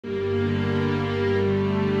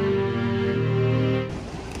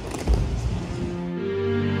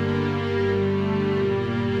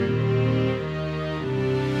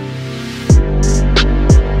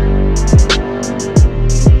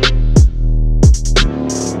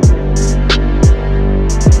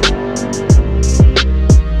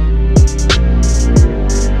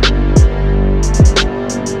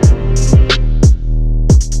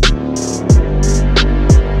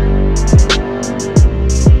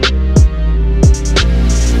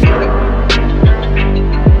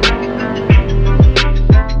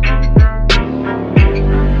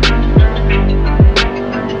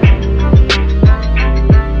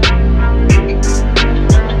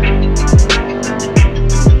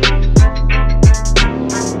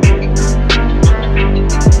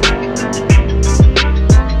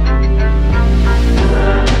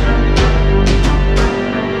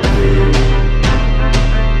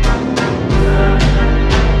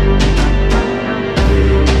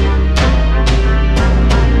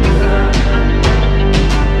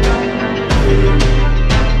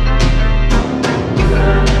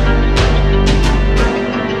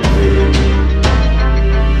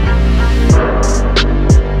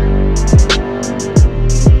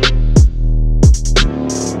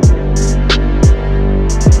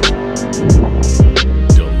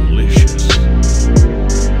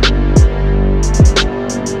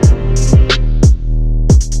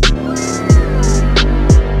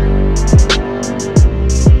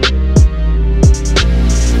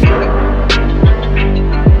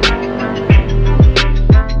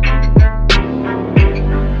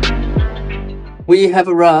have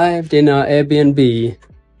arrived in our Airbnb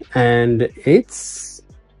and it's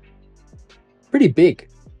pretty big,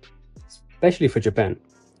 especially for Japan.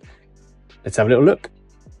 Let's have a little look.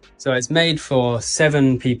 So it's made for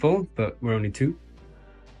 7 people, but we're only 2.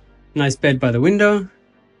 Nice bed by the window,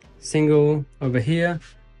 single over here,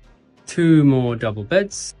 2 more double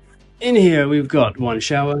beds. In here we've got 1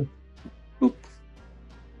 shower. Oop.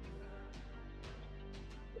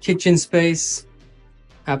 Kitchen space,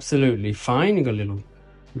 absolutely fine. You've got a little,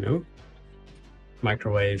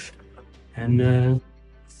 microwave and a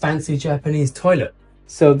fancy Japanese toilet.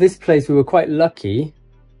 So this place, we were quite lucky.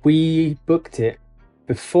 We booked it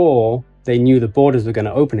before they knew the borders were going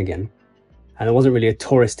to open again. And it wasn't really a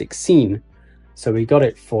touristic scene. So we got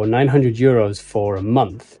it for 900 euros for a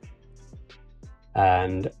month.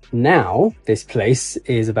 And now this place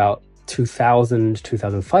is about 2,000,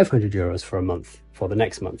 2,500 euros for a month for the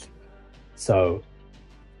next month. So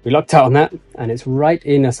we lucked out on that, and it's right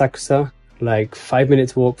in Asakusa, like 5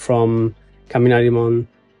 minutes walk from Kaminarimon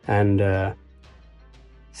and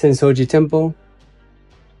Sensoji Temple.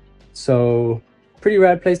 So pretty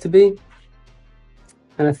rad place to be.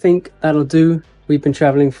 And I think that'll do. We've been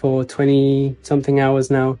traveling for 20 something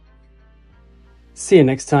hours now. See you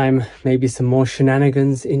next time. Maybe some more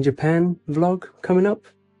shenanigans in Japan vlog coming up.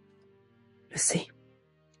 Let's see.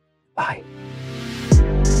 Bye.